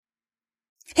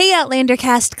Hey Outlander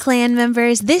Cast clan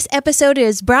members, this episode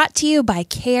is brought to you by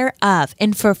Care Of.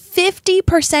 And for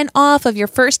 50% off of your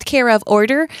first Care Of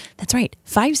order, that's right,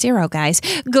 50 guys,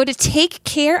 go to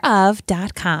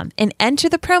takecareof.com and enter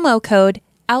the promo code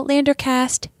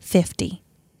OutlanderCast50.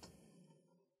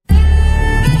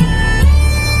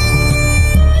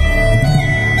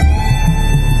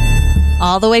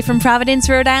 All the way from Providence,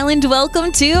 Rhode Island,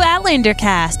 welcome to Outlander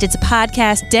Cast. It's a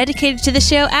podcast dedicated to the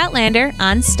show Outlander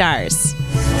on Stars.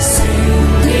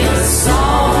 Sing me a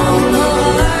song of the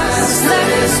last that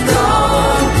is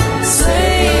gone,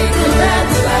 sacred at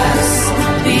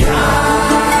last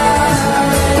behind.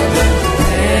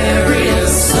 Bury a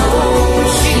soul,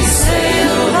 she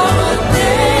sailed on a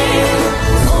day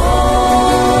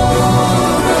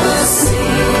over the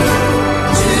sea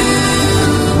to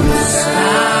the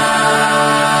sky.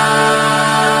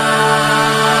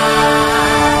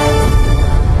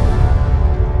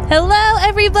 Hello,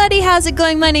 everybody. How's it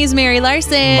going? My name's Mary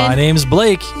Larson. My name's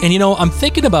Blake. And, I'm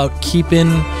thinking about keeping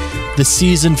the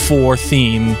Season 4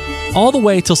 theme all the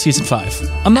way till Season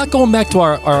 5. I'm not going back to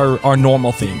our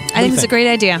normal theme. I think it's a great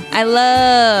idea. I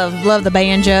love the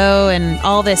banjo and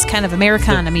all this kind of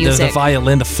Americana music. The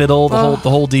violin, the fiddle, the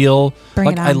whole deal.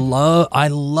 Bring it on. I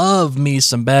love me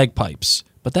some bagpipes.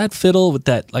 But that fiddle with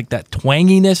that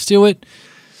twanginess to it,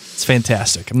 it's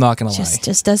fantastic. I'm not going to lie.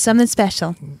 Just does something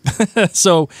special.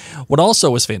 So what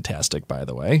also is fantastic, by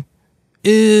the way,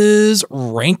 is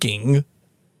ranking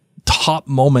top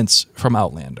moments from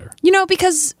Outlander.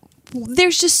 Because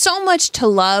there's just so much to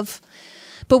love.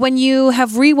 But when you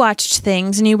have rewatched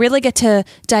things and you really get to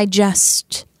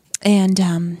digest and,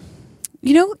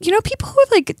 people who are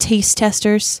like taste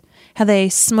testers, how they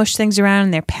smush things around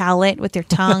in their palate with their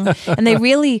tongue and they're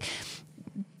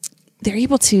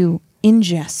able to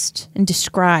ingest and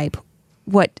describe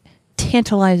what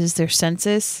tantalizes their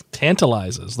senses.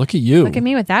 Tantalizes. Look at you. Look at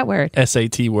me with that word.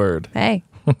 SAT word. Hey,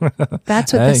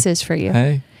 that's what this is for you.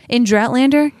 Hey. In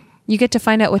Droughtlander, you get to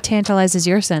find out what tantalizes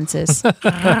your senses. You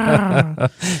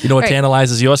know what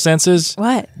tantalizes your senses?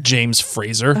 What? James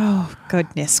Fraser. Oh,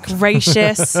 goodness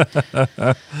gracious. So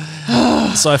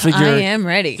I figure I am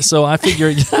ready. So I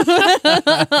figure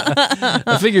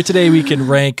today we can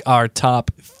rank our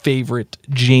top favorite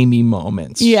Jamie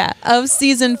moments. Yeah, of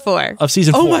season 4. Of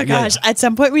season 4. Oh my gosh. At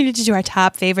some point we need to do our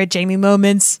top favorite Jamie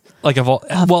moments. Like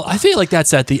I feel like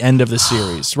that's at the end of the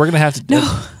series. We're going to have to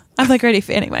No. I'm like already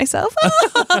fanning myself.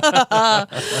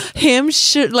 Him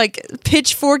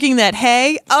pitchforking that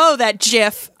hay. Oh, that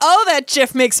GIF. Oh, that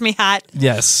GIF makes me hot.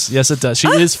 Yes, it does. She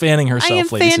is fanning herself, I am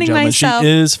ladies fanning and gentlemen. myself. She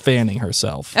is fanning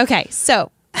herself. Okay,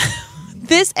 so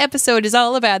this episode is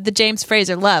all about the James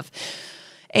Fraser love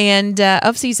and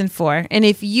of season 4. And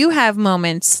if you have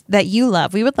moments that you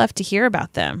love, we would love to hear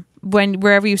about them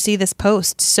wherever you see this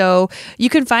post. So you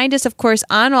can find us, of course,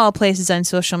 on all places on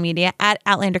social media at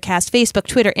OutlanderCast, Facebook,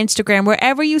 Twitter, Instagram,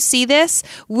 wherever you see this.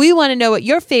 We want to know what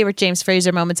your favorite James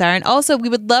Fraser moments are. And also, we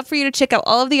would love for you to check out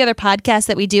all of the other podcasts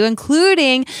that we do,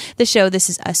 including the show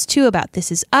This Is Us Too about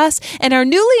This Is Us, and our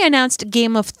newly announced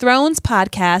Game of Thrones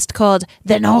podcast called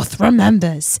The North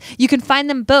Remembers. You can find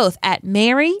them both at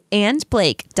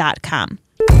maryandblake.com.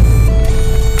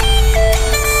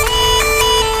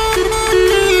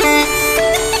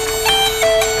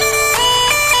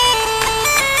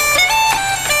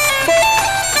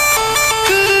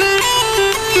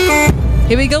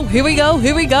 Here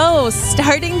we go.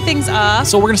 Starting things off.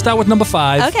 So we're going to start with number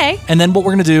 5. Okay. And then what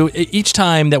we're going to do, each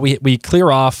time that we clear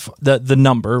off the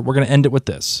number, we're going to end it with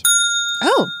this.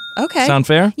 Oh, okay. Sound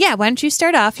fair? Yeah, why don't you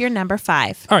start off your number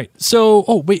 5? All right.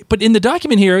 So, but in the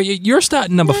document here, you're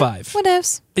starting number 5. What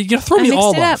else? You're going to throw me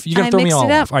all off. You're going to throw me all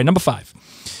off. All right, number 5.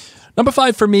 Number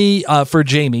 5 for me, for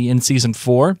Jamie in season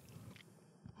 4,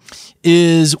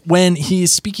 is when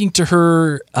he's speaking to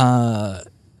her,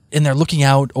 and they're looking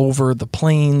out over the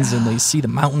plains and they see the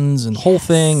mountains and the whole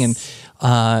thing.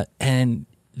 And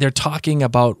they're talking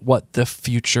about what the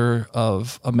future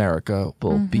of America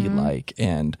will be like.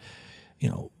 And,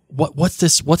 what's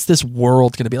this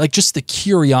world going to be like? Just the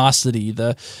curiosity,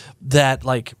 that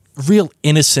like real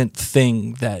innocent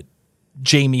thing that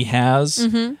Jamie has.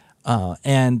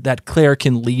 And that Claire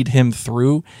can lead him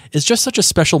through is just such a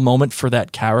special moment for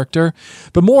that character.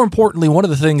 But more importantly, one of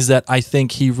the things that I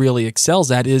think he really excels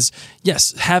at is,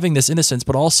 yes, having this innocence,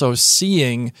 but also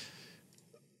seeing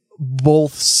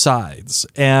both sides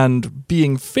and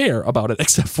being fair about it,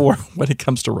 except for when it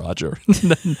comes to Roger.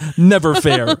 Never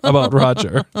fair about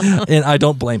Roger. And I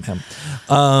don't blame him.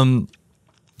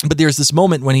 But there's this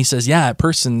moment when he says, yeah, a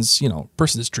person's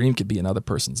dream could be another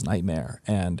person's nightmare,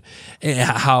 and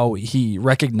how he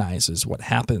recognizes what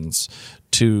happens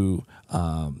to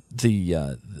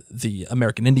the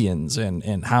American Indians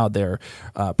and how they're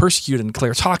persecuted, and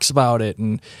Claire talks about it,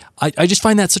 and I just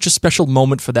find that such a special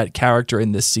moment for that character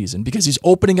in this season, because he's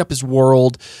opening up his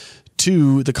world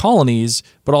to the colonies,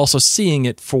 but also seeing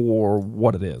it for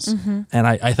what it is. And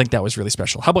I think that was really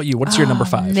special. How about you? What's your number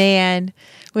 5? Man,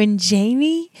 when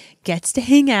Jamie gets to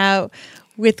hang out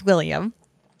with William,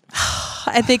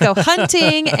 and they go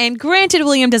hunting, and granted,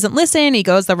 William doesn't listen. He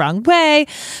goes the wrong way.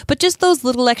 But just those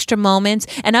little extra moments,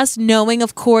 and us knowing,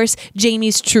 of course,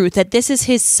 Jamie's truth, that this is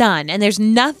his son, and there's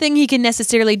nothing he can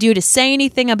necessarily do to say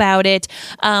anything about it.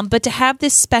 But to have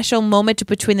this special moment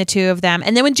between the two of them.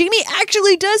 And then when Jamie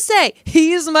actually does say,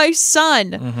 "He's my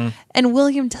son," and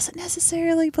William doesn't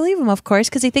necessarily believe him, of course,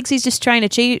 because he thinks he's just trying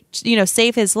to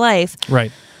save his life.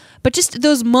 Right. But just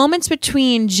those moments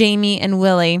between Jamie and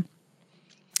Willie,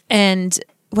 and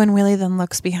when Willie then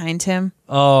looks behind him.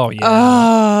 Oh, yeah.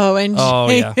 Oh, and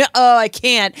yeah. Oh, I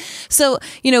can't. So,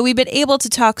 we've been able to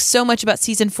talk so much about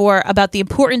season 4, about the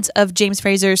importance of James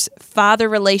Fraser's father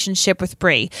relationship with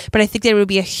Bree. But I think that it would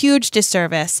be a huge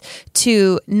disservice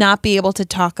to not be able to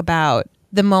talk about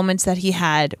the moments that he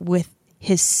had with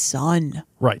his son.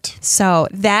 Right. So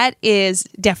that is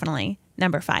definitely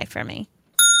number 5 for me.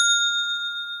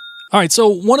 All right. So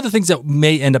one of the things that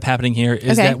may end up happening here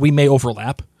is that we may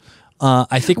overlap.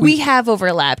 I think we have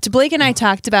overlapped. Blake and I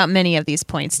talked about many of these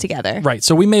points together. Right.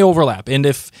 So we may overlap. And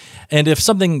if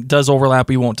something does overlap,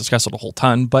 we won't discuss it a whole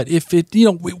ton. But if it,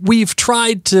 we've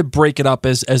tried to break it up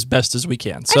as best as we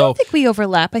can. So I don't think we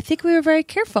overlap. I think we were very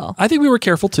careful. I think we were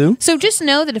careful too. So just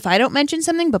know that if I don't mention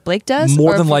something, but Blake does,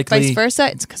 more than likely, vice versa,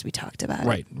 it's because we talked about it.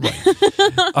 Right.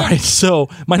 All right. So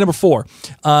my number 4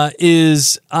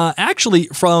 is actually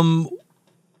from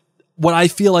what I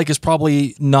feel like is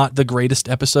probably not the greatest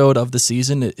episode of the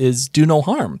season, is Do No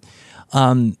Harm.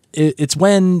 It's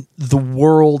when the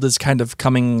world is kind of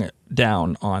coming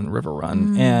down on River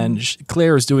Run, and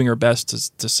Claire is doing her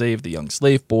best to save the young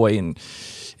slave boy,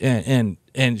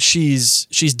 and she's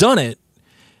done it,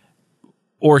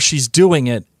 or she's doing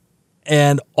it,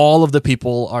 and all of the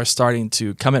people are starting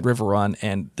to come at River Run,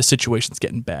 and the situation's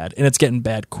getting bad, and it's getting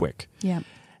bad quick. Yeah.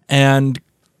 And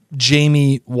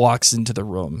Jamie walks into the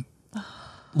room,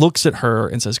 looks at her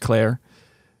and says, "Claire,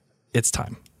 it's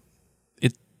time.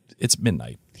 It's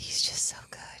midnight." He's just so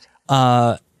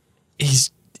good.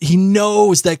 He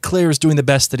knows that Claire is doing the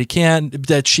best that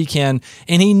she can,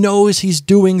 and he knows he's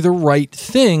doing the right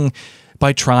thing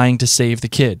by trying to save the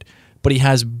kid. But he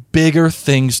has bigger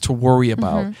things to worry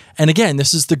about. And again,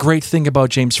 this is the great thing about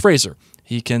James Fraser.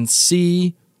 He can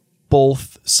see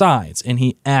both sides, and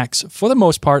he acts for the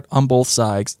most part on both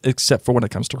sides, except for when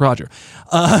it comes to Roger.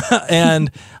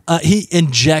 And he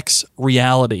injects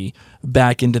reality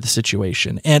back into the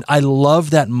situation. And I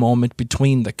love that moment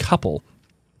between the couple,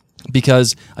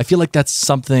 because I feel like that's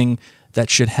something that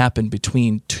should happen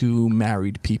between two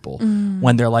married people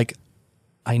when they're like,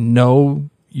 I know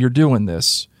you're doing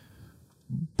this,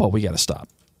 but we got to stop.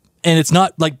 And it's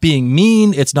not like being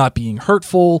mean. It's not being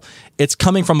hurtful. It's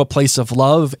coming from a place of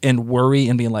love and worry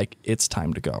and being like, it's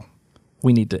time to go.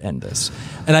 We need to end this.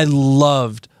 And I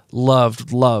loved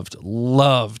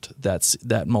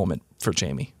that moment for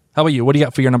Jamie. How about you? What do you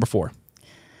got for your number 4?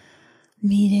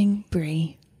 Meeting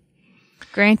Bree.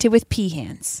 Granted with pea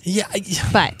hands. Yeah.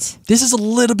 But this is a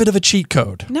little bit of a cheat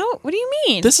code. No, what do you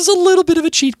mean? This is a little bit of a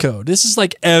cheat code. This is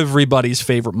like everybody's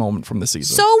favorite moment from the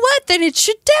season. So what? Then it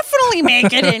should definitely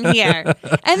make it in here.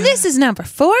 And this is number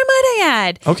 4, might I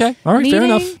add. Okay. All right. Meeting fair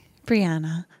enough.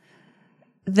 Brianna.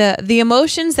 The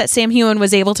emotions that Sam Heughan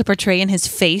was able to portray in his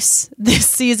face this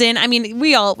season. I mean,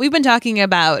 we've been talking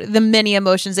about the many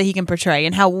emotions that he can portray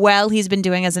and how well he's been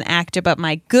doing as an actor, but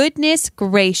my goodness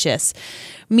gracious,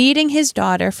 meeting his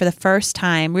daughter for the first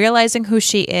time, realizing who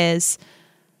she is.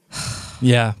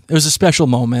 Yeah, it was a special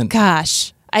moment.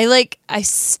 Gosh, I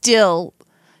still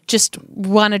just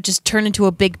want to just turn into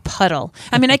a big puddle.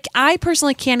 I mean, I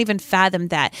personally can't even fathom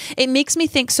that. It makes me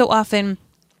think so often.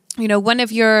 You know, one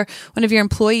of your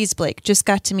employees, Blake, just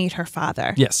got to meet her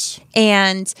father. Yes.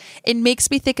 And it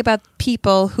makes me think about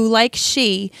people who, like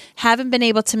she, haven't been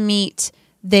able to meet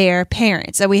their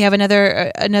parents. We have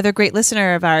another great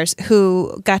listener of ours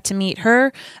who got to meet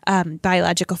her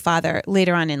biological father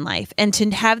later on in life. And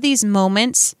to have these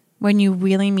moments when you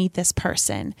really meet this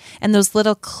person and those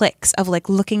little clicks of like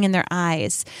looking in their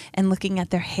eyes and looking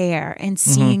at their hair and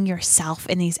seeing yourself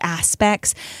in these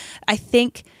aspects, I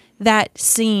think that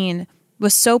scene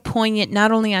was so poignant,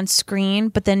 not only on screen,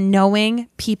 but then knowing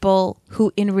people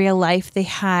who in real life, they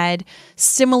had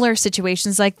similar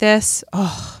situations like this.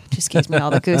 Oh, just gives me all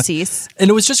the goosies.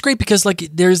 And it was just great because like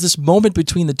there's this moment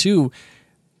between the two.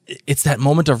 it's that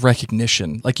moment of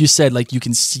recognition. Like you said, like you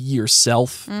can see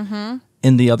yourself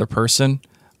in the other person,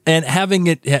 and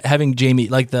having Jamie,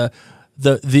 like the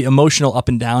emotional up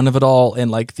and down of it all,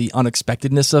 and like the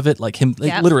unexpectedness of it, like him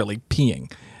like literally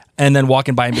peeing and then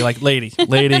walking by and be like, lady,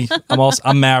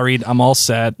 I'm married, I'm all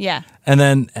set. Yeah. And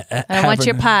then I don't want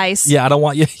your pies. Yeah, I don't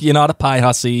want you. You're not a pie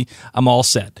hussy. I'm all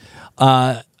set.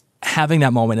 Having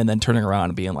that moment and then turning around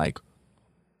and being like,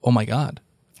 oh my God.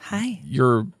 Hi.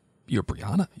 You're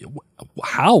Brianna.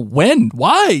 How? When?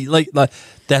 Why? Like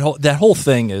that whole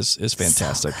thing is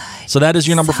fantastic. So that is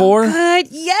your number 4? Good.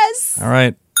 Yes. All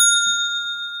right.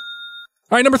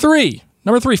 Number 3.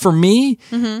 Number 3 for me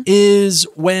is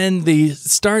when they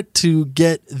start to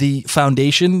get the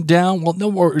foundation down. Well,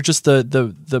 no, or just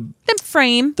the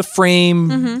frame. The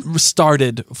frame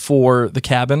started for the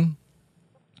cabin,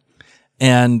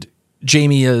 and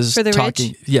Jamie is talking.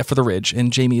 Ridge? Yeah, for the ridge,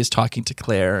 and Jamie is talking to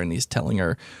Claire, and he's telling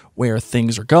her where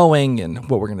things are going and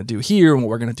what we're going to do here and what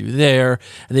we're going to do there.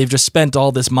 And they've just spent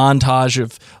all this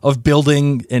montage of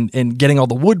building and getting all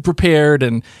the wood prepared,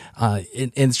 and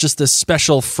it's just this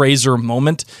special Fraser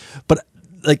moment, but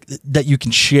like that you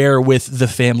can share with the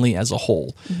family as a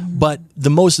whole. But the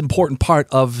most important part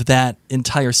of that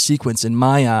entire sequence, in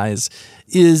my eyes,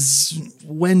 is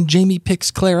when Jamie picks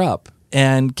Claire up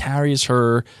and carries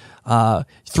her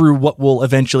through what will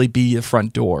eventually be the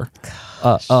front door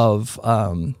of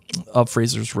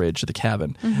Fraser's Ridge, the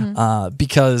cabin,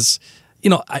 because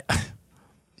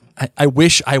I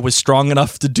wish I was strong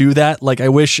enough to do that. Like I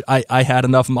wish I had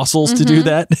enough muscles to do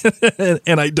that,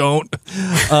 and I don't.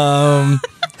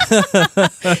 Did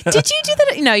you do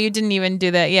that? No, you didn't even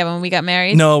do that. Yeah, when we got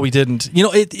married. No, we didn't.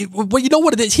 Well, you know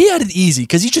what it is. He had it easy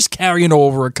because he's just carrying her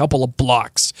over a couple of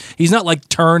blocks. He's not like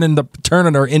turning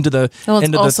her into the. Well,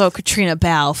 it's also Katrina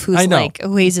Balfe, who's like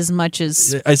weighs as much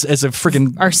as a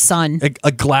freaking our son,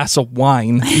 a glass of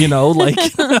wine. Like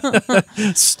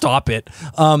stop it.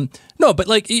 No, but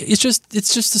like it's just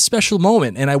a special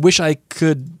moment, and I wish I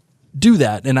could do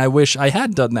that, and I wish I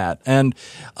had done that, and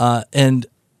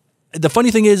the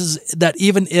funny thing is that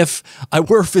even if I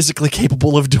were physically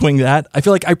capable of doing that, I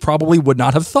feel like I probably would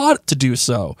not have thought to do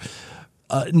so.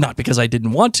 Not because I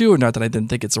didn't want to, or not that I didn't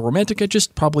think it's a romantic. I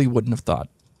just probably wouldn't have thought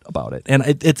about it. And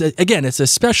it's a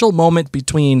special moment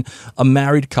between a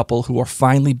married couple who are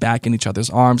finally back in each other's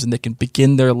arms and they can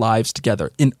begin their lives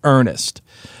together in earnest.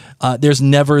 There's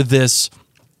never this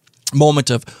moment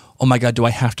of, oh my God, do I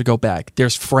have to go back?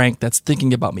 There's Frank that's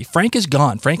thinking about me. Frank is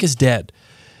gone. Frank is dead.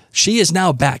 She is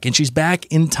now back, and she's back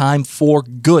in time for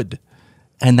good.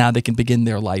 And now they can begin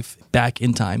their life back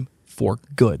in time for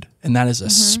good. And that is a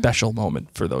special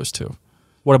moment for those two.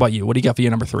 What about you? What do you got for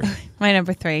your number 3? My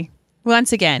number 3.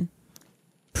 Once again,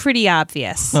 pretty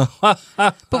obvious.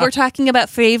 But we're talking about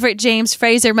favorite James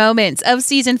Fraser moments of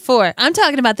season 4. I'm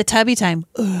talking about the tubby time.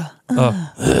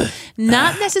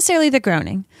 Not necessarily the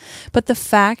groaning, but the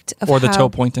fact of or the toe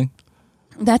pointing.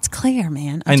 That's Claire,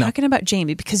 man. I'm talking about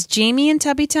Jamie, because Jamie and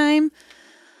tubby time,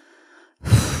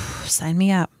 sign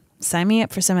me up. Sign me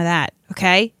up for some of that,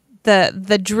 okay?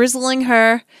 The drizzling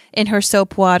her in her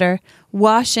soap water,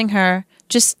 washing her,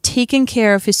 just taking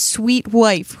care of his sweet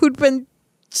wife who'd been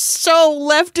so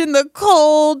left in the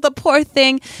cold, the poor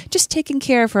thing, just taking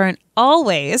care of her, and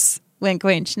always, wink,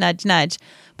 wink, nudge, nudge,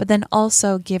 but then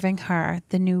also giving her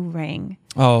the new ring.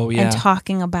 Oh, yeah. And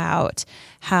talking about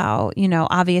how,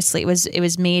 obviously it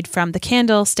was made from the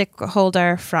candlestick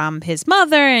holder from his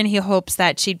mother, and he hopes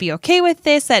that she'd be okay with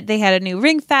this, that they had a new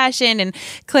ring fashion, and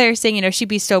Claire saying, she'd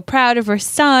be so proud of her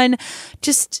son.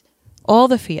 Just all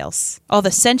the feels, all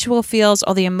the sensual feels,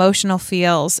 all the emotional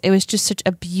feels. It was just such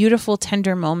a beautiful,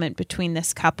 tender moment between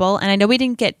this couple. And I know we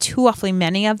didn't get too awfully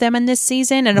many of them in this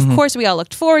season. And of course, we all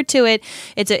looked forward to it.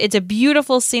 It's a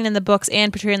beautiful scene in the books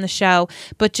and portrayed in the show.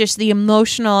 But just the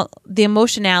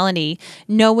emotionality,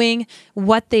 knowing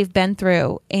what they've been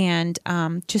through, and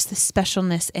just the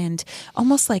specialness, and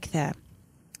almost like the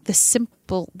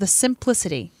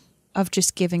simplicity of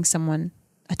just giving someone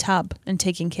a tub and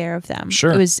taking care of them.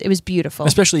 Sure. It was beautiful.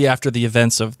 Especially after the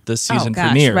events of the season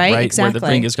premiere, right? Exactly. Where the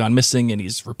ring has gone missing and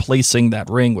he's replacing that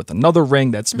ring with another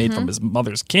ring that's made from his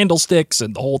mother's candlesticks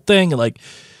and the whole thing. Like,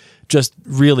 just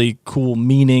really cool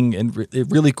meaning and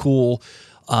really cool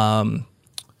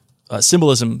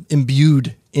symbolism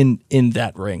imbued in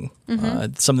that ring.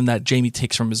 Something that Jamie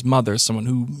takes from his mother, someone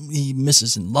who he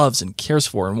misses and loves and cares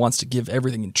for and wants to give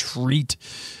everything and treat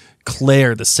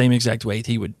Claire the same exact way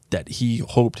that he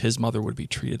hoped his mother would be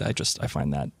treated. I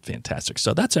find that fantastic.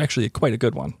 So that's actually quite a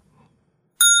good one.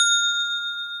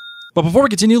 But before we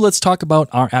continue, let's talk about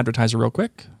our advertiser real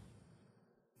quick.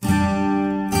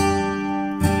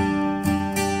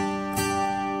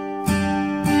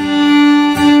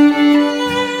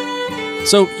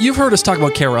 So you've heard us talk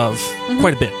about Care of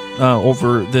quite a bit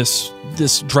over this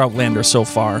Droughtlander so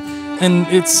far, and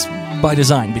it's by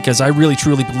design because I really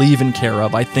truly believe in Care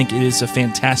of. I think it is a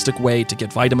fantastic way to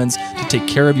get vitamins, to take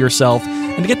care of yourself,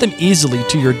 and to get them easily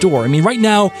to your door. I mean, right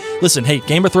now, listen, hey,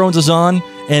 Game of Thrones is on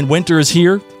and winter is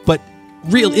here, but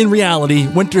in reality,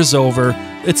 winter's over.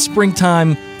 It's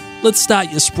springtime. Let's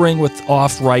start your spring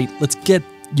off right. Let's get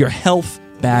your health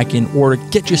back in order.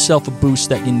 Get yourself a boost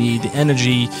that you need, the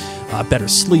energy, better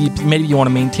sleep. Maybe you want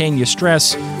to maintain your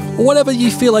stress, or whatever you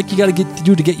feel like you got to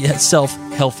do to get yourself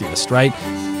healthiest, right?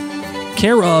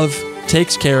 Care of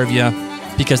takes care of you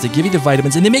because they give you the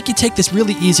vitamins and they make you take this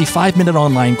really easy 5-minute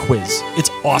online quiz. It's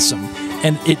awesome.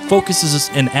 And it focuses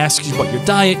and asks you about your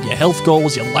diet, your health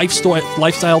goals, your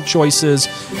lifestyle choices.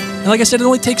 And like I said, it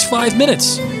only takes 5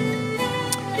 minutes.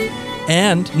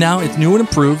 And now it's new and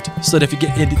improved so that it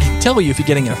can tell you if you're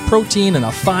getting enough protein,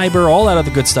 enough fiber, all that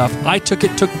other good stuff. I took,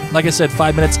 like I said,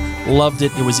 5 minutes, loved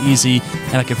it. It was easy,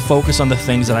 and I could focus on the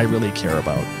things that I really care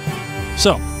about.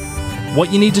 So,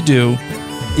 what you need to do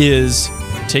is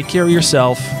take care of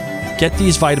yourself, get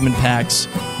these vitamin packs,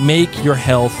 make your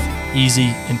health easy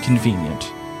and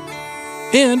convenient.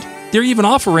 And they're even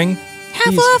offering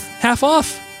half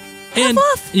off. And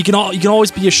you can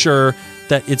always be assured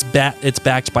that it's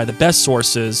backed by the best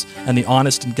sources and the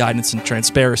honest and guidance and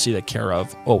transparency that Care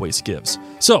of always gives.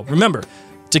 So remember,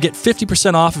 to get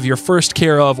 50% off of your first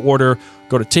Care of order,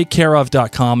 go to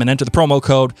takecareof.com and enter the promo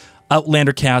code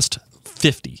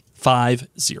OutlanderCast50.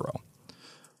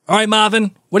 All right,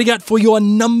 Marvin, what do you got for your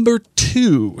number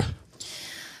 2?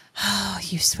 Oh,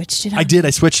 you switched it on. I did. I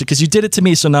switched it because you did it to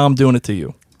me, so now I'm doing it to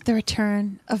you. The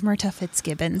Return of Myrta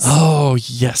Fitzgibbons. Oh,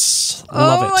 yes.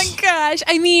 Love it. Oh, my gosh.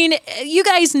 I mean, you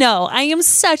guys know I am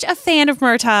such a fan of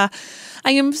Myrta.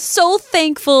 I am so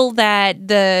thankful that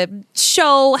the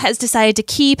show has decided to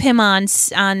keep him on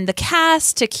the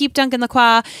cast, to keep Duncan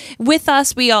Lacroix with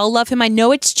us. We all love him. I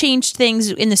know it's changed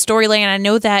things in the storyline. I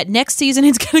know that next season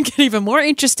it's going to get even more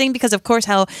interesting because, of course,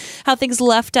 how things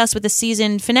left us with the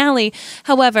season finale.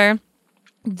 However,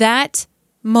 that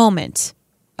moment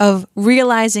of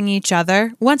realizing each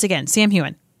other, once again, Sam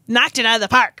Heughan knocked it out of the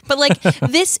park. But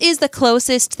this is the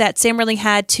closest that Sam really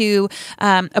had to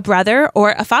a brother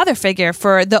or a father figure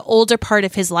for the older part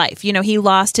of his life. You know, he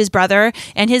lost his brother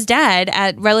and his dad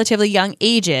at relatively young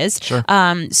ages. Sure.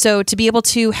 So to be able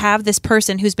to have this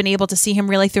person who's been able to see him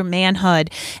really through manhood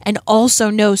and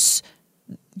also knows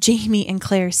Jamie and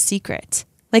Claire's secret.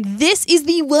 This is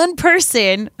the one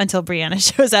person, until Brianna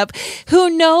shows up, who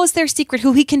knows their secret,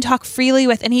 who he can talk freely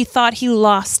with, and he thought he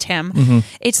lost him. Mm-hmm.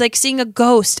 It's like seeing a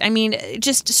ghost. I mean,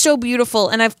 just so beautiful.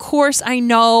 And of course, I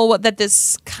know that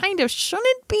this kind of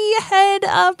shouldn't be ahead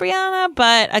of Brianna,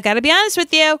 but I got to be honest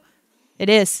with you. It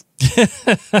is.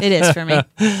 It is for me.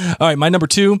 All right, my number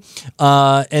 2.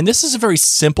 And this is a very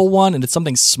simple one, and it's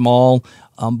something small.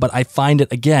 But I find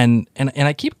it, again, and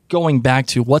I keep going back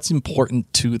to what's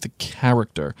important to the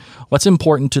character, what's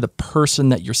important to the person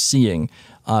that you're seeing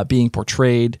being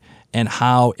portrayed, and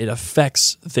how it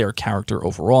affects their character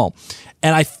overall.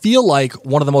 And I feel like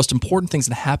one of the most important things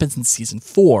that happens in season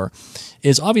 4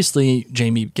 is obviously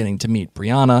Jamie getting to meet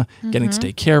Brianna, getting to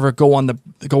take care of her, go on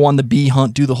the bee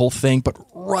hunt, do the whole thing. But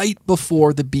right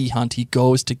before the bee hunt, he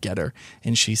goes to get her,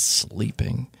 and she's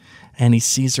sleeping. And he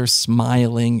sees her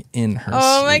smiling in her sleep.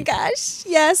 Oh my gosh,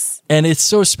 yes. And it's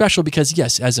so special because,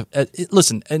 yes,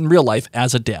 listen, in real life,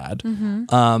 as a dad, in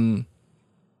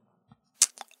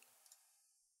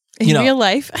real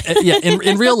life,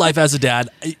 in real life as a dad,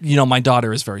 my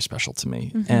daughter is very special to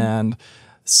me, and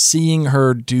seeing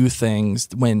her do things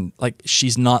when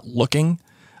she's not looking,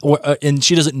 and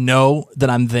she doesn't know that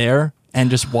I'm there. And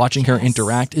just watching her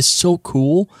interact is so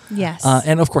cool. Yes.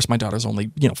 And of course, my daughter's only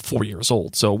 4 years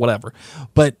old, so whatever.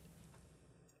 But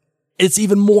it's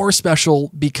even more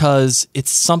special because it's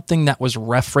something that was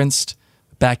referenced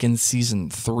back in season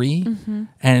 3,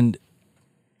 and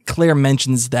Claire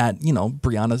mentions that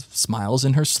Brianna smiles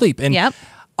in her sleep, and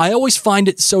I always find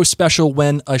it so special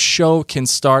when a show can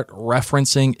start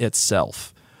referencing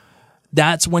itself.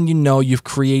 That's when you've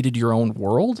created your own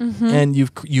world, and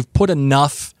you've put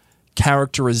enough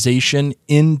characterization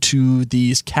into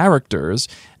these characters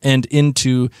and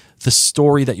into the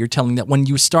story that you're telling, that when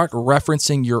you start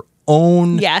referencing your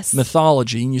own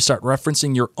mythology and you start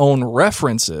referencing your own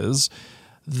references,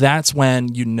 that's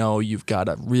when you've got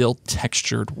a real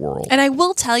textured world. And I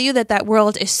will tell you that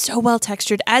world is so well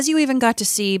textured, as you even got to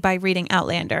see by reading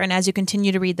Outlander. And as you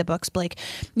continue to read the books, Blake,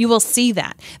 you will see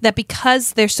that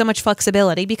because there's so much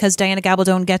flexibility, because Diana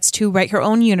Gabaldon gets to write her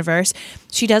own universe,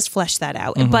 she does flesh that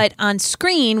out. But on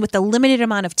screen, with the limited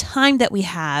amount of time that we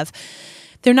have,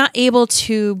 they're not able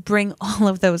to bring all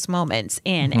of those moments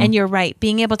in. And you're right.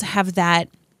 Being able to have that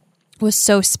was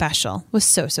so special, was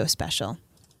so special.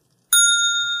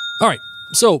 All right.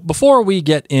 So before we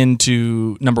get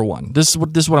into number one, this is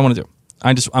what I want to do.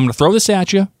 I'm going to throw this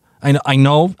at you. I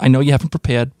know you haven't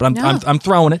prepared, but I'm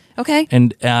throwing it. Okay.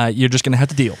 And you're just going to have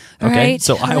to deal. Okay. Right,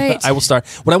 So I will start.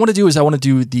 What I want to do is I want to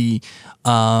do the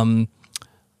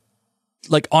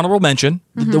like honorable mention,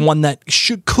 the one that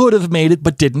could have made it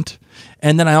but didn't,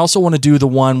 and then I also want to do the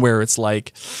one where it's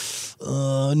like,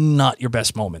 not your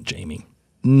best moment, Jamie.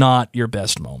 Not your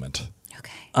best moment.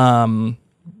 Okay.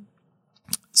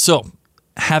 So,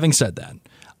 having said that,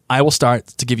 I will start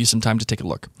to give you some time to take a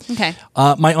look. Okay.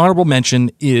 My honorable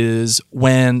mention is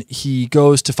when he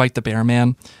goes to fight the Bear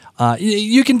Man.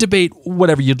 You can debate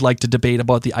whatever you'd like to debate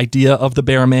about the idea of the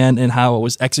Bear Man and how it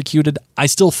was executed. I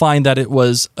still find that it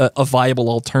was a viable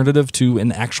alternative to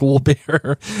an actual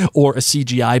bear or a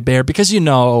CGI bear because,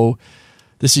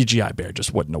 the CGI bear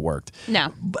just wouldn't have worked.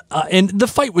 No. And the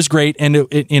fight was great, and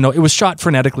it was shot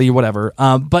frenetically, whatever.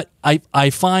 But I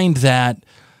find that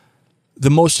the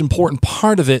most important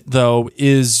part of it, though,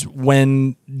 is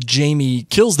when Jamie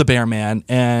kills the Bear Man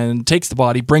and takes the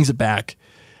body, brings it back,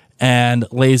 and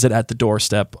lays it at the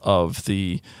doorstep of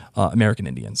the American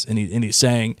Indians, and he's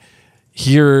saying,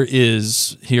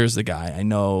 "Here's the guy. I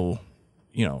know,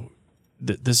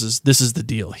 this is the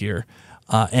deal here."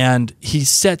 And he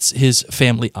sets his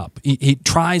family up. He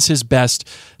tries his best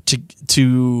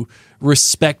to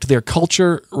respect their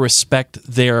culture, respect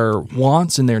their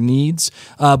wants and their needs,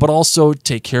 but also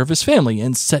take care of his family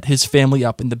and set his family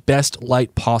up in the best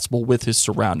light possible with his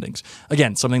surroundings.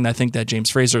 Again, something that I think that James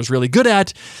Fraser is really good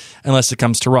at, unless it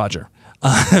comes to Roger.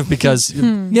 Because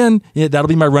again, that'll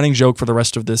be my running joke for the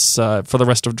rest of this, for the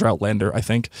rest of Outlander, I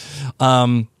think.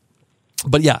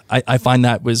 But yeah, I find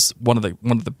that was one of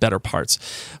the better parts.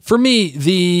 For me,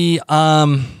 the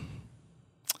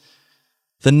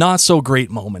not so great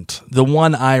moment, the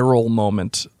one eye roll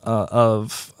moment for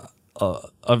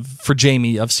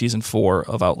Jamie of season 4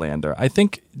 of Outlander. I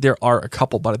think there are a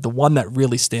couple, but the one that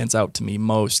really stands out to me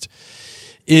most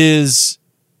is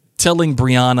telling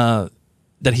Brianna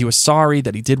that he was sorry,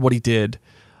 that he did what he did.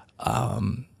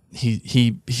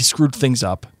 He screwed things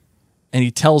up, and he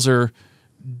tells her,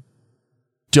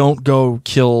 "Don't go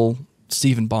kill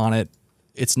Stephen Bonnet.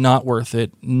 It's not worth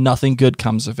it. Nothing good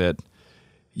comes of it.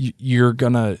 You're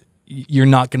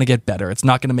not gonna get better. It's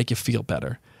not gonna make you feel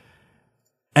better."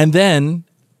 And then,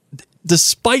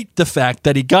 despite the fact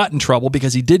that he got in trouble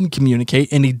because he didn't communicate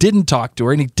and he didn't talk to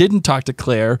her and he didn't talk to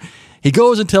Claire, he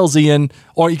goes and tells Ian,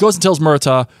 or he goes and tells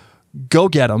Murtaugh, "Go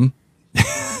get him,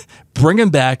 bring him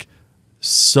back,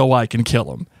 so I can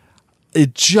kill him."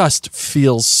 It just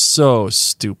feels so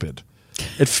stupid.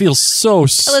 It feels so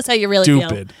Tell us how you really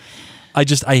stupid.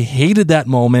 I hated that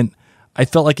moment. I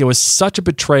felt like it was such a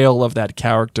betrayal of that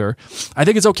character. I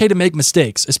think it's okay to make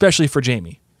mistakes, especially for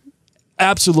Jamie.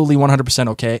 Absolutely 100%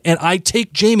 okay. And I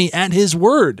take Jamie at his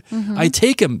word. I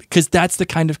take him because that's the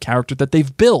kind of character that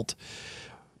they've built.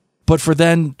 But for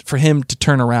him to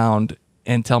turn around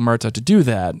and tell Murtaugh to do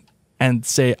that and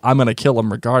say, "I'm going to kill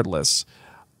him regardless,"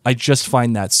 I just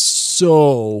find that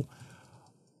so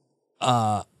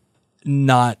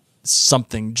not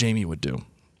something Jamie would do.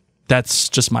 That's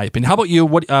just my opinion. How about you?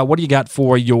 What do you got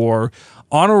for your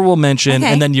honorable mention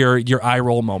and then your eye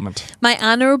roll moment? My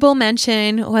honorable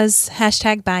mention was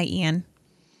 #by Ian.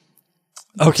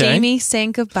 Okay. Jamie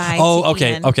saying goodbye. Oh, to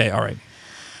okay. Ian. Okay. All right.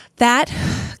 That,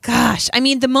 gosh, I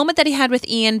mean, the moment that he had with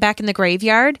Ian back in the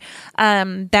graveyard,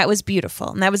 that was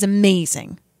beautiful and that was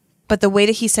amazing. But the way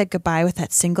that he said goodbye with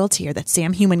that single tear that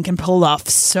Sam Heughan can pull off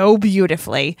so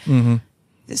beautifully.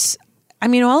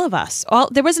 All of us.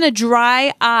 There wasn't a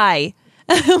dry eye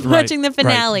watching the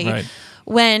finale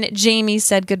when Jamie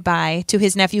said goodbye to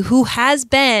his nephew, who has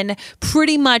been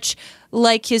pretty much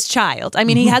like his child. I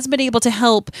mean, he hasn't been able to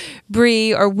help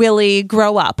Bree or Willie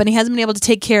grow up, and he hasn't been able to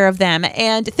take care of them.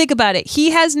 And think about it.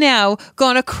 He has now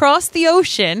gone across the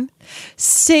ocean,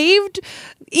 saved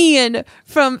Ian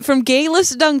from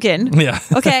gayless Duncan. Yeah.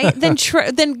 Okay.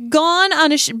 Then gone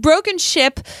on a broken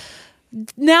ship.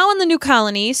 Now in the new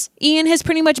colonies, Ian has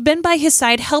pretty much been by his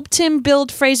side, helped him build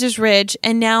Fraser's Ridge,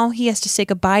 and now he has to say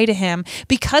goodbye to him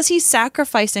because he's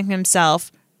sacrificing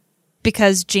himself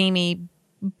because Jamie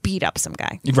beat up some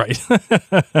guy. Right.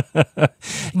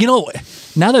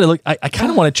 Now that I look, I kind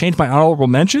of want to change my honorable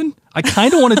mention. I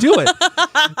kind of want to do it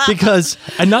because,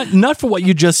 and not for what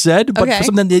you just said, but for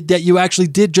something that you actually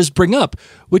did just bring up,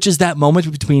 which is that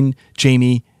moment between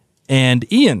Jamie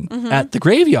and Ian at the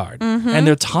graveyard. And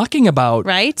they're talking about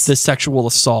the sexual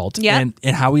assault and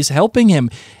how he's helping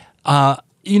him.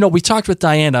 we talked with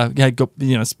Diana.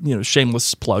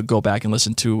 Shameless plug. Go back and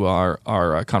listen to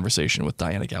our conversation with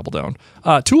Diana Gabaldon.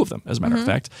 2 of them, as a matter of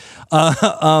fact.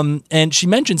 And she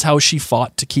mentions how she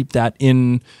fought to keep that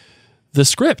in the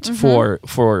script for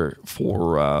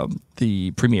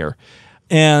the premiere,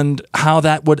 and how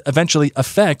that would eventually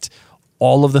affect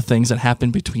all of the things that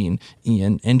happened between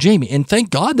Ian and Jamie. And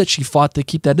thank God that she fought to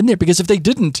keep that in there, because if they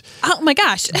didn't, oh my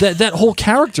gosh, that whole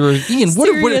character of Ian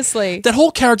would have that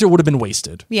whole character would have been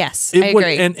wasted. Yes, I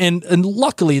agree. And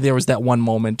luckily there was that one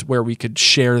moment where we could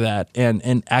share that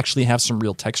and actually have some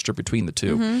real texture between the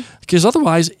two, because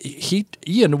otherwise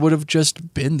Ian would have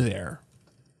just been there,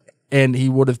 and he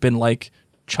would have been like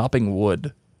chopping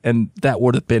wood, and that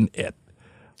would have been it.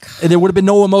 And there would have been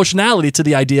no emotionality to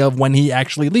the idea of when he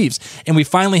actually leaves. And we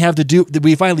finally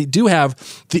do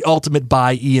have the ultimate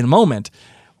by Ian moment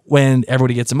when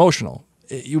everybody gets emotional.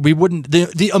 We wouldn't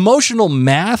the emotional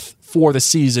math for the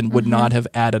season would not have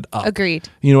added up. Agreed.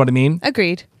 You know what I mean?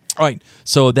 Agreed. All right.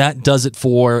 So that does it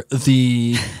for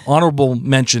the honorable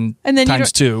mention and then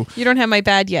times 2. You don't have my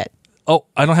bad yet. Oh,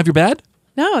 I don't have your bad?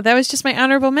 No, that was just my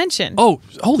honorable mention. Oh,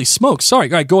 holy smokes.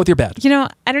 Sorry. All right, go with your bad.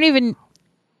 I don't even...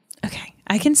 Okay.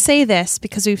 I can say this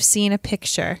because we've seen a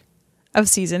picture of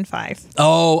season 5.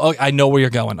 Oh, I know where you're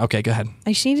going. Okay, go ahead.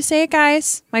 I just need to say it,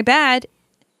 guys. My bad.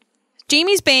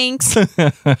 Jamie's bangs.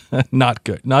 Not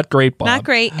good. Not great, Bob. Not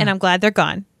great, and I'm glad they're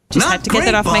gone. Just had to get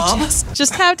that off my chest.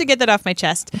 Just have to get that off my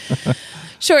chest.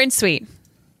 Short and sweet.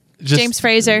 James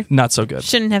Fraser. Not so good.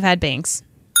 Shouldn't have had bangs.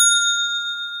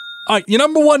 All right, your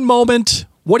number 1 moment.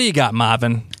 What do you got,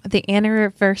 Marvin? The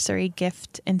anniversary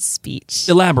gift and speech.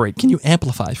 Elaborate. Can you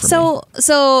amplify for me?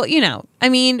 So,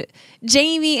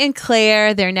 Jamie and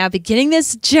Claire, they're now beginning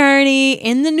this journey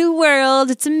in the new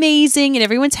world. It's amazing, and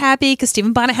everyone's happy because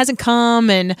Stephen Bonnet hasn't come,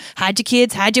 and hide your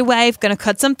kids, hide your wife, gonna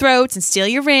cut some throats and steal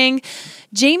your ring.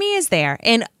 Jamie is there,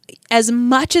 and as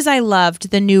much as I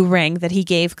loved the new ring that he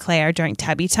gave Claire during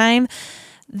Tubby time,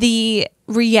 the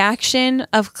reaction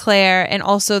of Claire and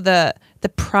also the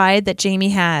pride that Jamie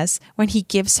has when he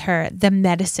gives her the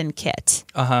medicine kit.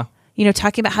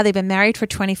 Talking about how they've been married for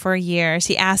 24 years.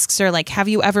 He asks her, like, have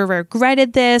you ever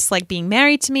regretted this? Like, being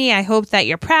married to me? I hope that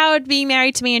you're proud being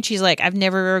married to me. And she's like, I've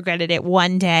never regretted it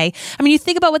one day. I mean, you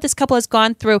think about what this couple has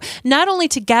gone through, not only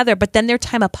together, but then their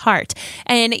time apart.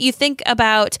 And you think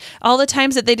about all the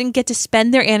times that they didn't get to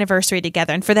spend their anniversary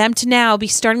together. And for them to now be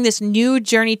starting this new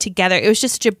journey together, it was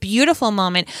just such a beautiful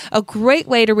moment, a great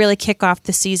way to really kick off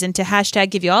the season, to hashtag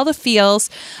give you all the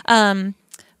feels.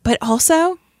 But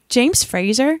also, James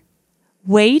Fraser,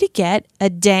 way to get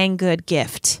a dang good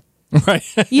gift. Right.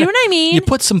 You know what I mean? You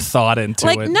put some thought into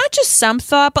it. Like, not just some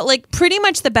thought, but like pretty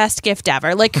much the best gift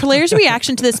ever. Like, Claire's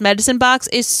reaction to this medicine box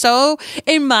is so,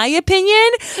 in my opinion,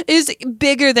 is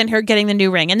bigger than her getting the new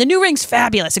ring. And the new ring's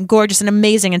fabulous and gorgeous and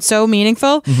amazing and so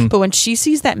meaningful. But when she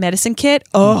sees that medicine kit,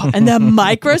 and the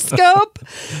microscope,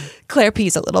 Claire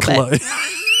pees a little bit.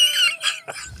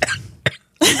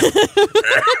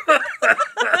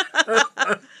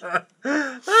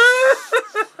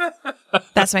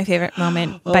 That's my favorite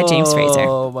moment by James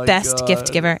Fraser. Best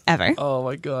gift giver ever. Oh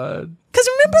my God. Because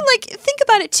remember, like, think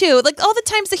about it too. Like, all the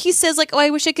times that he says, like, oh, I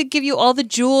wish I could give you all the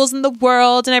jewels in the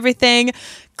world and everything.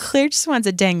 Claire just wants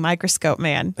a dang microscope,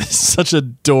 man. Such a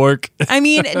dork. I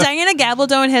mean, Diana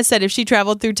Gabaldon has said if she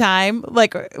traveled through time,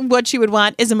 like, what she would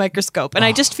want is a microscope. And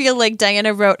I just feel like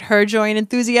Diana wrote her joy and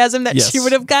enthusiasm that she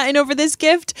would have gotten over this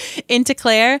gift into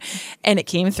Claire, and it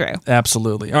came through.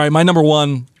 Absolutely. All right, my number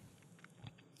 1,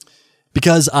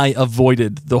 because I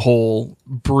avoided the whole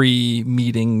Bree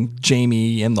meeting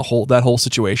Jamie and that whole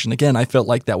situation. Again, I felt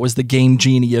like that was the game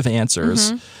genie of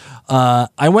answers.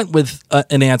 I went with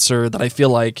an answer that I feel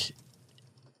like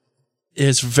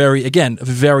is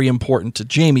very important to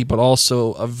Jamie, but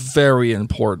also a very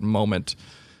important moment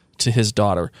to his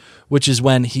daughter, which is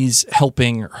when he's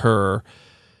helping her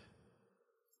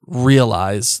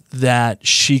realize that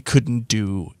she couldn't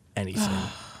do anything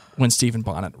when Stephen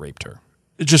Bonnet raped her.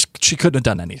 She couldn't have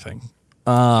done anything.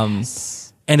 And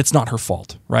it's not her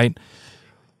fault, right?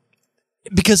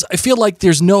 Because I feel like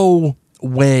there's no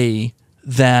way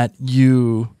that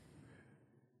you,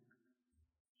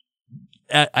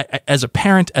 as a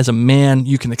parent, as a man,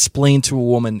 you can explain to a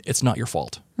woman it's not your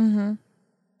fault.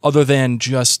 Other than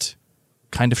just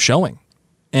kind of showing.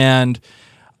 And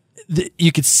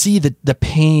you could see the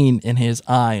pain in his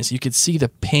eyes. You could see the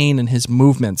pain in his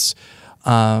movements.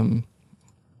 And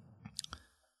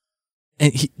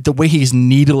the way he's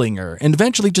needling her, and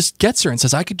eventually just gets her and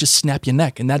says, I could just snap your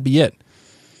neck and that'd be it.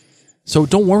 So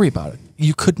don't worry about it.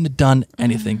 You couldn't have done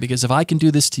anything because if I can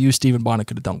do this to you, Stephen Bonnet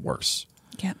could have done worse.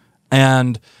 Yeah.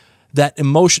 And that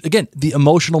emotion, again, the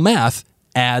emotional math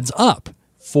adds up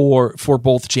for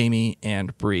both Jamie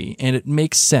and Bree, and it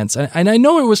makes sense. And I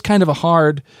know it was kind of a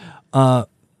hard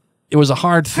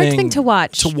thing to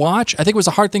watch. I think it was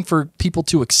a hard thing for people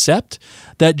to accept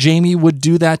that Jamie would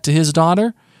do that to his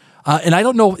daughter. And I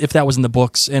don't know if that was in the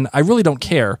books, and I really don't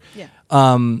care. Yeah.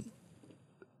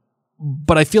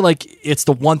 But I feel like it's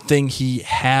the one thing he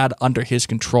had under his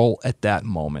control at that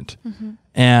moment. Mm-hmm.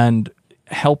 And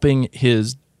helping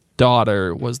his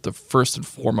daughter was the first and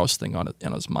foremost thing on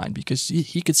his mind, because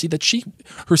he could see that she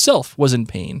herself was in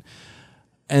pain.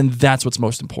 And that's what's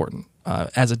most important.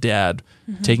 As a dad,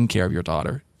 taking care of your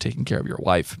daughter, taking care of your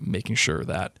wife, making sure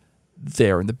that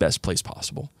they're in the best place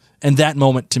possible. And that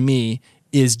moment, to me,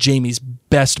 is Jamie's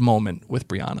best moment with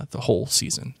Brianna the whole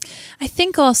season. I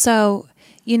think also,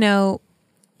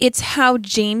 it's how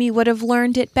Jamie would have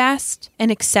learned it best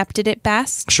and accepted it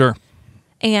best. Sure.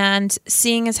 And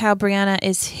seeing as how Brianna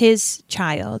is his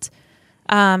child,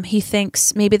 he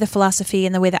thinks maybe the philosophy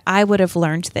and the way that I would have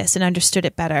learned this and understood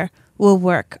it better will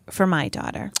work for my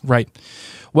daughter. Right.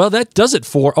 Well, that does it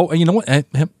for... Oh, you know what?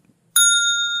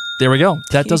 There we go.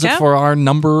 That does it for our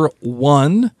number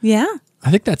 1. Yeah. I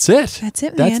think that's it. That's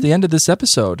it, man. That's the end of this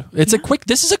episode. This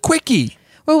is a quickie.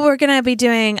 Well, we're going to be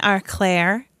doing our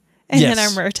Claire, and then our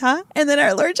Murtaugh, and then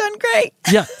our Lord John Grey.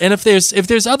 Yeah, and if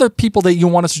there's other people that you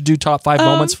want us to do top 5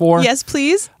 moments for, yes,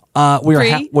 please. We are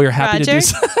happy Roger. to do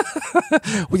so.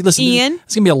 Ian.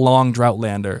 It's gonna be a long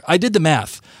Droughtlander. I did the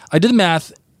math.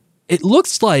 It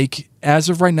looks like, as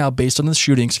of right now, based on the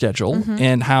shooting schedule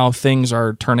and how things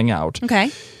are turning out,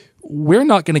 we're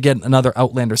not going to get another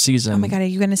Outlander season. Oh my God, are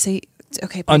you going to say...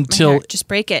 Okay, until just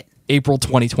break it. April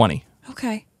 2020.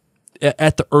 Okay.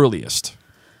 At the earliest.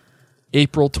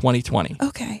 April 2020.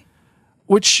 Okay.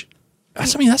 Which,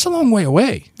 that's a long way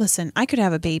away. Listen, I could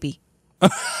have a baby.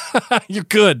 You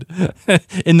could.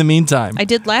 In the meantime. I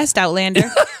did last Outlander.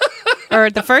 Or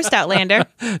the first Outlander.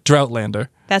 Droughtlander.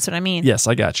 That's what I mean. Yes,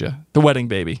 I got you. The wedding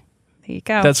baby. There you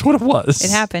go. That's what it was.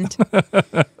 It happened.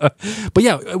 But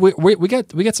yeah, we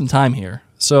got some time here.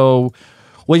 So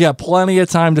we got plenty of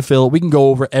time to fill. We can go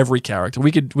over every character.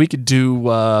 We could do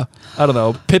I don't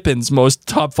know, Pippin's most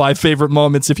top 5 favorite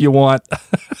moments if you want.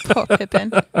 Poor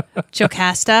Pippin.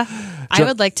 Jocasta. I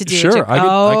would like to do. Sure, I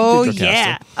could do Jocasta.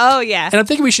 Yeah. Oh yeah. And I'm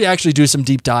thinking we should actually do some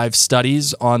deep dive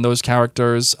studies on those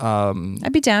characters.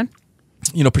 I'd be down.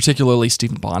 Particularly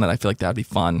Stephen Bonnet. I feel like that'd be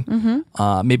fun.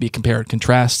 Mm-hmm. Maybe compare and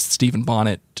contrast Stephen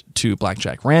Bonnet to Black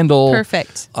Jack Randall.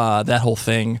 Perfect. That whole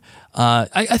thing.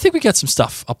 I think we got some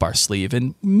stuff up our sleeve,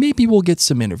 and maybe we'll get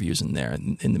some interviews in there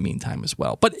in the meantime as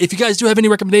well. But if you guys do have any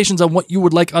recommendations on what you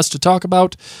would like us to talk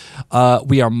about,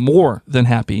 we are more than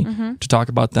happy to talk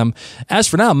about them. As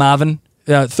for now, Marvin,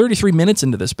 33 minutes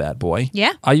into this bad boy.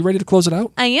 Yeah. Are you ready to close it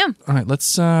out? I am. All right,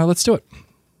 let's do it.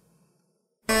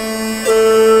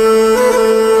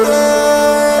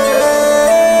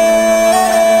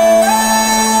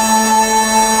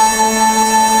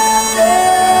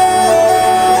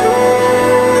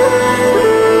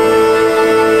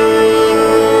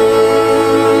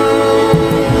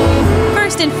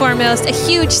 Foremost, a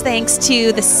huge thanks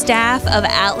to the staff of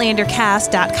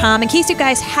OutlanderCast.com. In case you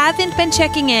guys haven't been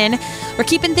checking in, we're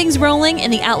keeping things rolling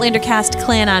in the OutlanderCast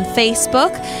clan on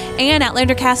Facebook and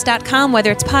OutlanderCast.com,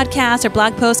 whether it's podcasts or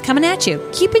blog posts coming at you,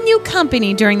 keeping you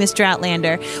company during this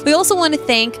Droughtlander. We also want to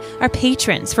thank our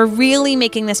patrons for really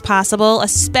making this possible,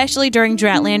 especially during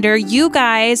Droughtlander. You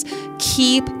guys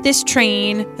keep this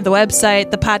train, the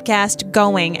website, the podcast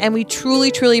going, and we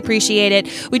truly, truly appreciate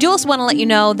it. We do also want to let you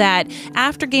know that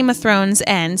after Game of Thrones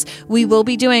ends, we will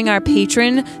be doing our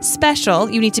patron special.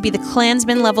 You need to be the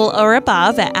Klansman level or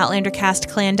above at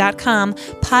OutlanderCastClan.com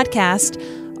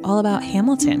podcast all about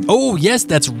Hamilton. Oh, yes,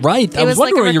 that's right. I was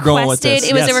wondering where you're going with this.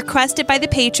 It was requested by the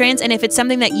patrons, and if it's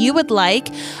something that you would like,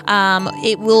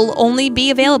 it will only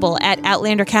be available at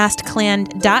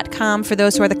OutlanderCastClan.com for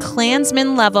those who are the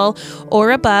Klansman level or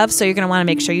above. So you're going to want to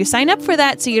make sure you sign up for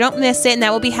that so you don't miss it, and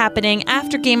that will be happening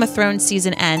after Game of Thrones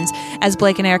season ends, as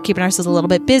Blake and I are keeping ourselves a little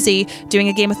bit busy doing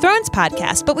a Game of Thrones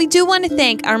podcast. But we do want to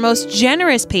thank our most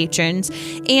generous patrons: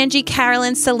 Angie,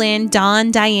 Carolyn, Celine, Dawn,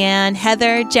 Diane,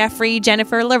 Heather, Jeffrey,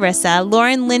 Jennifer, Larissa,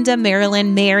 Lauren, Linda,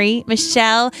 Marilyn, Mary,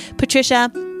 Michelle, Patricia,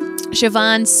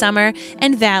 Siobhan, Summer,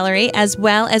 and Valerie, as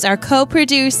well as our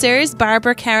co-producers,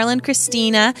 Barbara, Carolyn,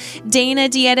 Christina, Dana,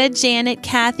 Dieta, Janet,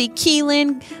 Kathy,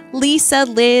 Keelan, Lisa,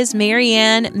 Liz,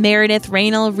 Marianne, Meredith,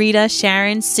 Raynal, Rita,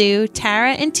 Sharon, Sue,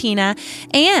 Tara, and Tina,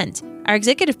 and our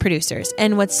executive producers.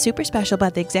 And what's super special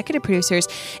about the executive producers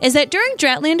is that during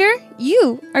Droughtlander,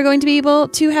 you are going to be able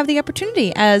to have the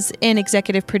opportunity as an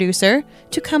executive producer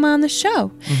to come on the show.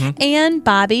 Mm-hmm. And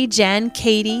Bobby, Jen,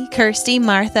 Katie, Kirsty,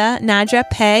 Martha, Nadra,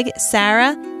 Peg,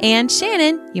 Sarah, and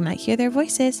Shannon. You might hear their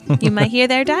voices. You might hear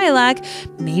their dialogue.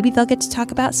 Maybe they'll get to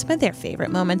talk about some of their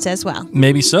favorite moments as well.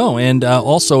 Maybe so. And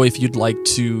also, if you'd like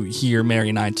to hear Mary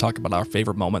and I talk about our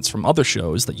favorite moments from other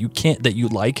shows that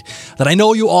that I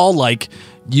know you all like,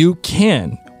 you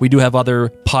can. We do have other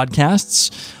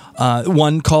podcasts.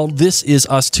 One called This Is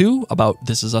Us 2, about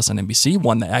This Is Us on NBC,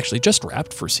 one that actually just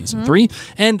wrapped for season 3.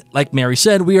 And like Mary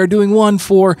said, we are doing one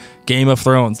for Game of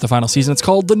Thrones, the final season. It's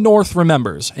called The North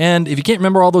Remembers. And if you can't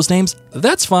remember all those names,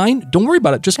 that's fine. Don't worry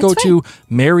about it. Just go to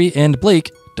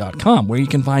maryandblake.com, where you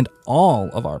can find all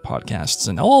of our podcasts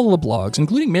and all the blogs,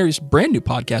 including Mary's brand new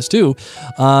podcast too,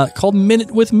 called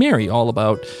Minute with Mary, all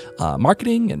about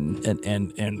marketing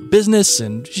and business,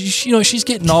 and she's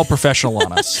getting all professional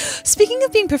on us. Speaking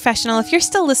of being professional, if you're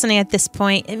still listening at this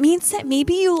point, it means that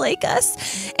maybe you like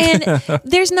us. And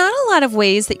there's not a lot of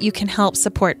ways that you can help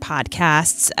support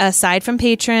podcasts aside from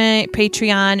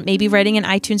Patreon, maybe writing an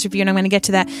iTunes review, and I'm going to get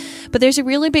to that. But there's a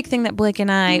really big thing that Blake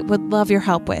and I would love your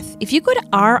help with. If you go to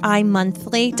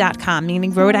rimonthly.com,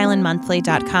 meaning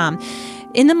Rhode-IslandMonthly.com,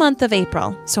 in the month of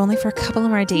April, so only for a couple of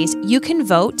more days, you can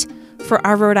vote for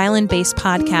our Rhode Island-based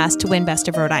podcast to win Best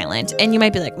of Rhode Island. And you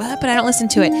might be like, what? But I don't listen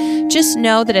to it. Just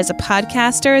know that as a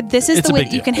podcaster, this is the way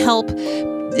that you can help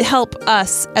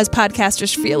us as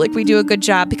podcasters feel like we do a good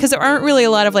job, because there aren't really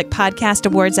a lot of podcast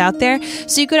awards out there.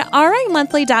 So you go to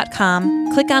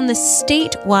rimonthly.com, click on the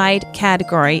statewide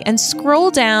category, and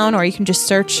scroll down, or you can just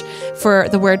search for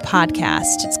the word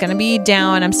podcast. It's going to be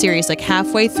down, I'm serious,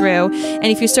 halfway through. And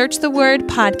if you search the word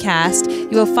podcast,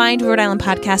 you will find Rhode Island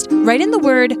Podcast. Write in the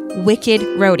word Wicked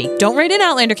Roadie. Don't write in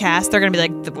Outlander Cast. They're going to be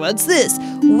like, what's this?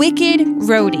 Wicked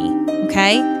Roadie.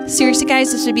 Okay? Seriously,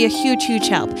 guys, this would be a huge, huge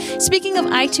help. Speaking of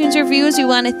iTunes reviews, we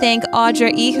want to thank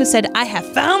Audra E., who said, I have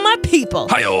found my people.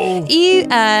 Hi-yo. E,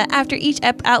 after each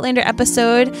Outlander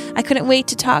episode, I couldn't wait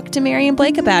to talk to Mary and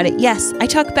Blake about it. Yes, I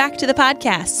talk back to the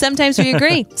podcast. Sometimes we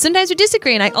agree. Sometimes we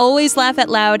disagree, and I always laugh out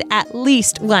loud at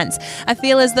least once. I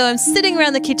feel as though I'm sitting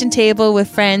around the kitchen table with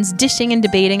friends, dishing and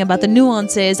debating about the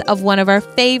nuances of one of our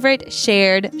favorite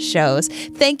shared shows.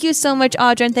 Thank you so much,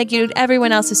 Audra, and thank you to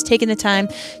everyone else who's taken the time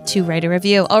to write a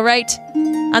review. All right.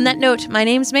 On that note, my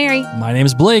name's Mary. My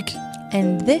name's Blake.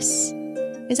 And this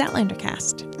is Outlander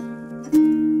Cast.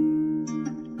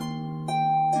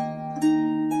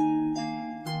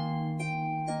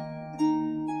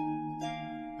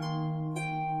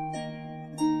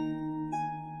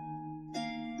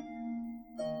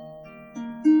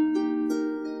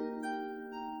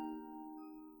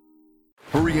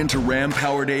 Hurry into Ram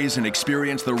Power Days and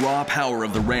experience the raw power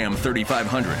of the Ram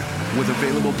 3500. With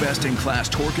available best-in-class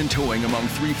torque and towing among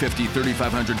 350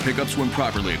 3500 pickups when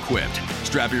properly equipped.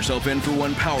 Strap yourself in for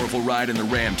one powerful ride in the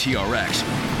Ram TRX.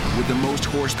 With the most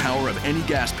horsepower of any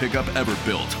gas pickup ever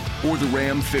built. Or the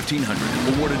Ram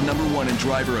 1500, awarded #1 in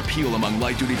driver appeal among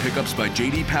light-duty pickups by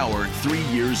J.D. Power 3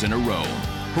 years in a row.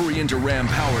 Hurry into Ram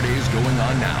Power Days going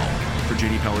on now. For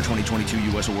J.D. Power 2022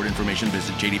 U.S. award information,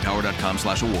 visit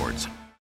jdpower.com/awards.